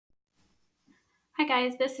Hi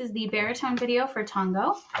guys, this is the baritone video for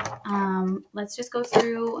Tongo. Let's just go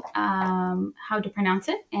through how to pronounce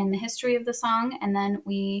it and the history of the song, and then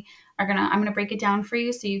I'm gonna break it down for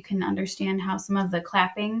you so you can understand how some of the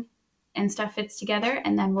clapping and stuff fits together,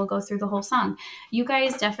 and then we'll go through the whole song. You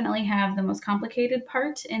guys definitely have the most complicated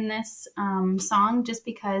part in this song, just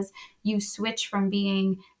because you switch from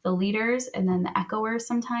being the leaders and then the echoers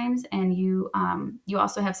sometimes, and you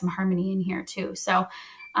also have some harmony in here too. So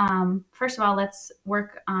first of all, let's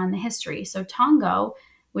work on the history. So Tongo,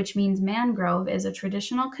 which means mangrove, is a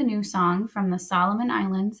traditional canoe song from the Solomon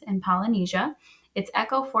Islands in Polynesia. Its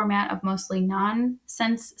echo format of mostly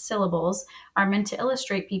nonsense syllables are meant to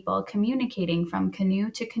illustrate people communicating from canoe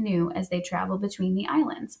to canoe as they travel between the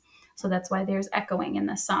islands. So that's why there's echoing in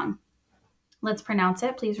this song. Let's pronounce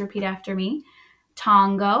it. Please repeat after me.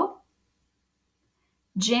 Tongo,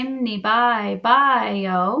 Jimny bye bye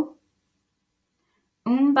yo,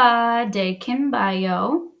 Umba de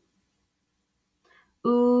Kimbayo,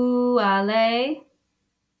 Uale,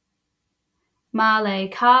 Male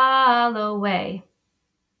Kalowe.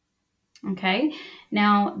 Okay,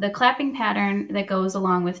 now the clapping pattern that goes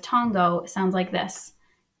along with Tongo sounds like this.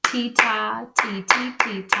 Ti-ta, ti-ti,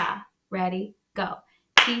 ti-ta. Ready, go.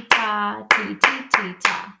 Ti-ta, ti-ti,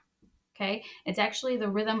 ti-ta. Okay, it's actually the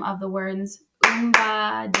rhythm of the words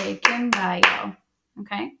Umba de Kimbayo.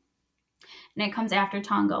 Okay, and it comes after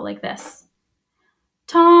Tongo like this.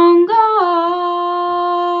 Tongo.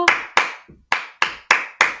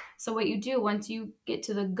 So what you do once you get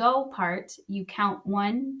to the go part, you count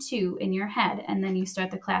 1, 2 in your head, and then you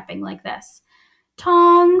start the clapping like this.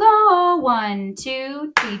 Tongo, 1,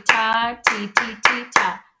 2, ti-ta, ti-ti,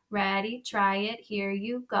 ti-ta. Ready, try it, here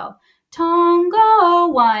you go.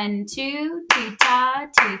 Tongo, 1, 2, ti-ta,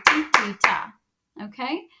 ti-ti, ti-ta.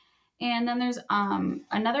 Okay? And then there's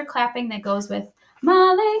another clapping that goes with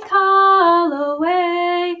Male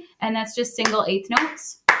Kalowe, and that's just single eighth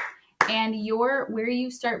notes. And where you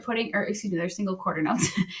start putting, there's single quarter notes,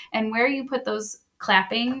 and where you put those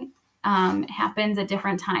clapping happens at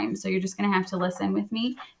different times. So you're just going to have to listen with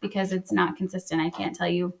me because it's not consistent. I can't tell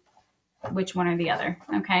you which one or the other.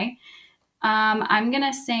 Okay. I'm going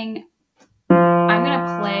to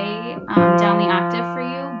play down the octave for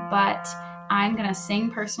you, but I'm going to sing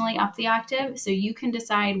personally up the octave, so you can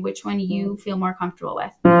decide which one you feel more comfortable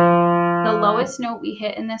with. The lowest note we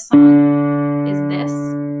hit in this song is this.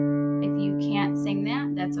 If you can't sing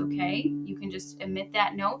that, that's okay. You can just omit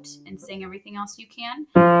that note and sing everything else you can.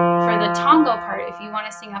 For the Tongo part, if you want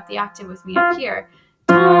to sing up the octave with me up here,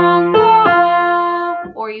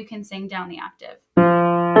 Tongo, or you can sing down the octave.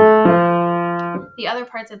 The other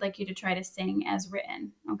parts I'd like you to try to sing as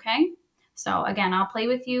written, okay? So again, I'll play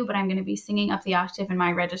with you, but I'm going to be singing up the octave in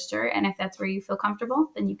my register, and if that's where you feel comfortable,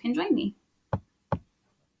 then you can join me.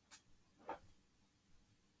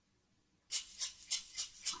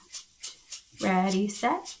 Ready,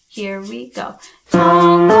 set, here we go.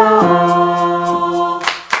 Tongo,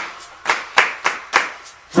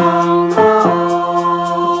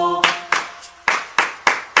 Tongo.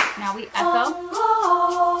 Now we echo.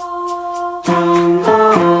 Tongo,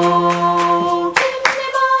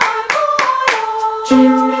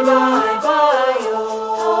 Jimmy bye bye yo.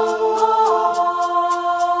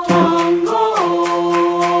 Tongo, Tongo.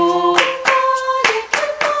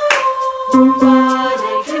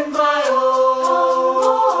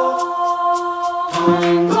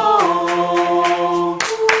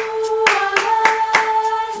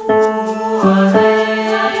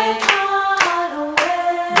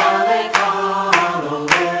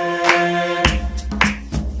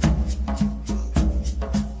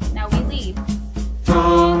 Now we lead.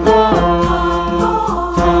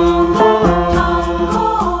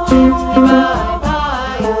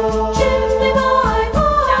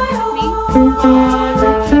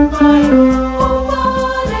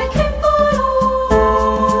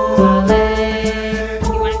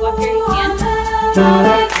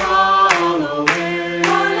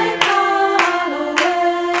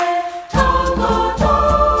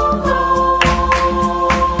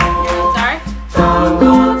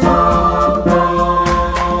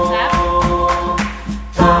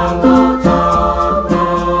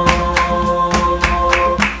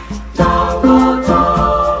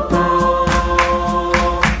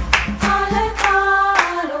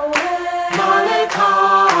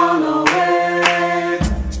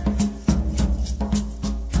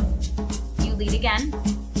 Lead again.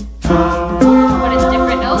 What is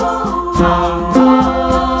different notes?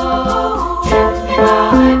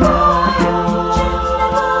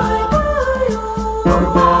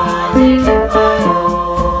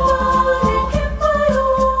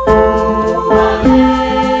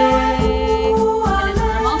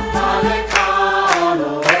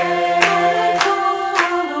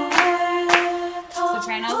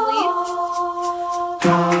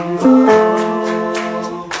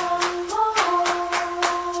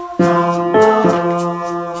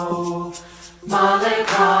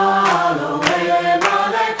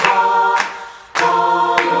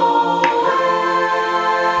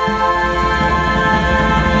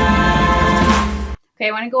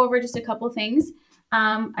 go over just a couple things.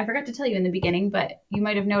 I forgot to tell you in the beginning, but you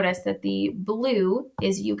might have noticed that the blue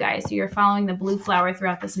is you guys. So you're following the blue flower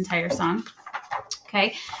throughout this entire song.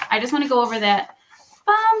 Okay, I just want to go over that.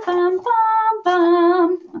 Bum, bum, bum,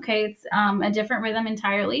 bum. Okay, it's a different rhythm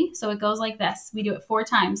entirely. So it goes like this. We do it 4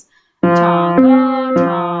 times. Tongo,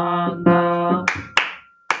 Tongo.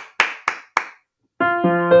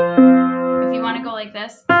 If you want to go like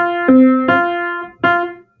this. Tongo,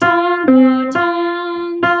 Tongo.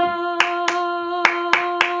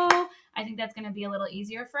 I think that's going to be a little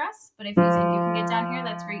easier for us. But if you think you can get down here,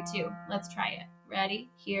 that's great too. Let's try it. Ready?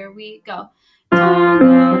 Here we go.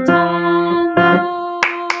 Tongo, Tongo.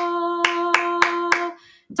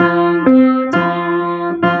 Tongo,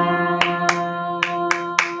 Tongo.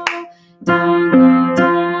 Tongo,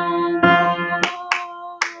 Tongo.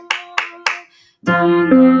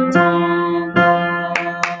 Tongo, Tongo.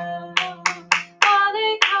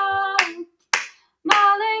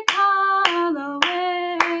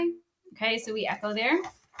 Okay, so we echo there.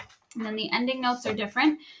 And then the ending notes are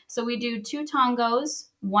different. So we do 2 tongos,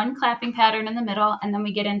 1 clapping pattern in the middle, and then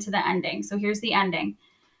we get into the ending. So here's the ending.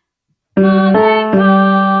 And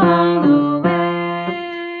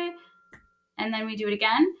then we do it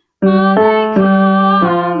again.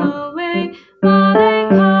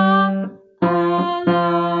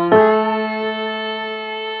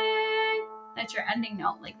 That's your ending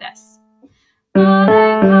note, like this.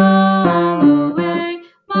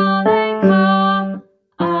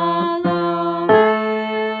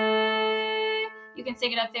 You can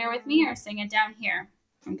sing it up there with me or sing it down here,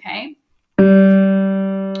 okay?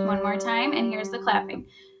 One more time, and here's the clapping.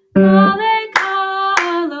 One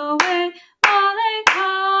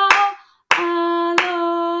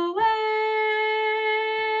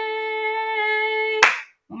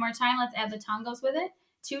more time, let's add the tongos with it.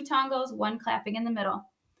 2 tongos, 1 clapping in the middle.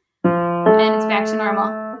 And it's back to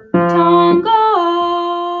normal. Tongo,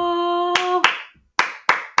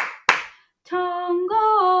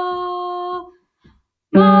 Tongo,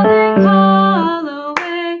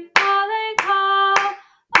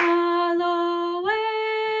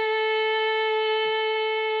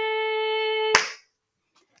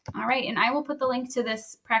 all right, and I will put the link to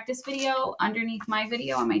this practice video underneath my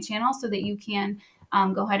video on my channel so that you can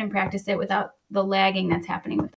go ahead and practice it without the lagging that's happening with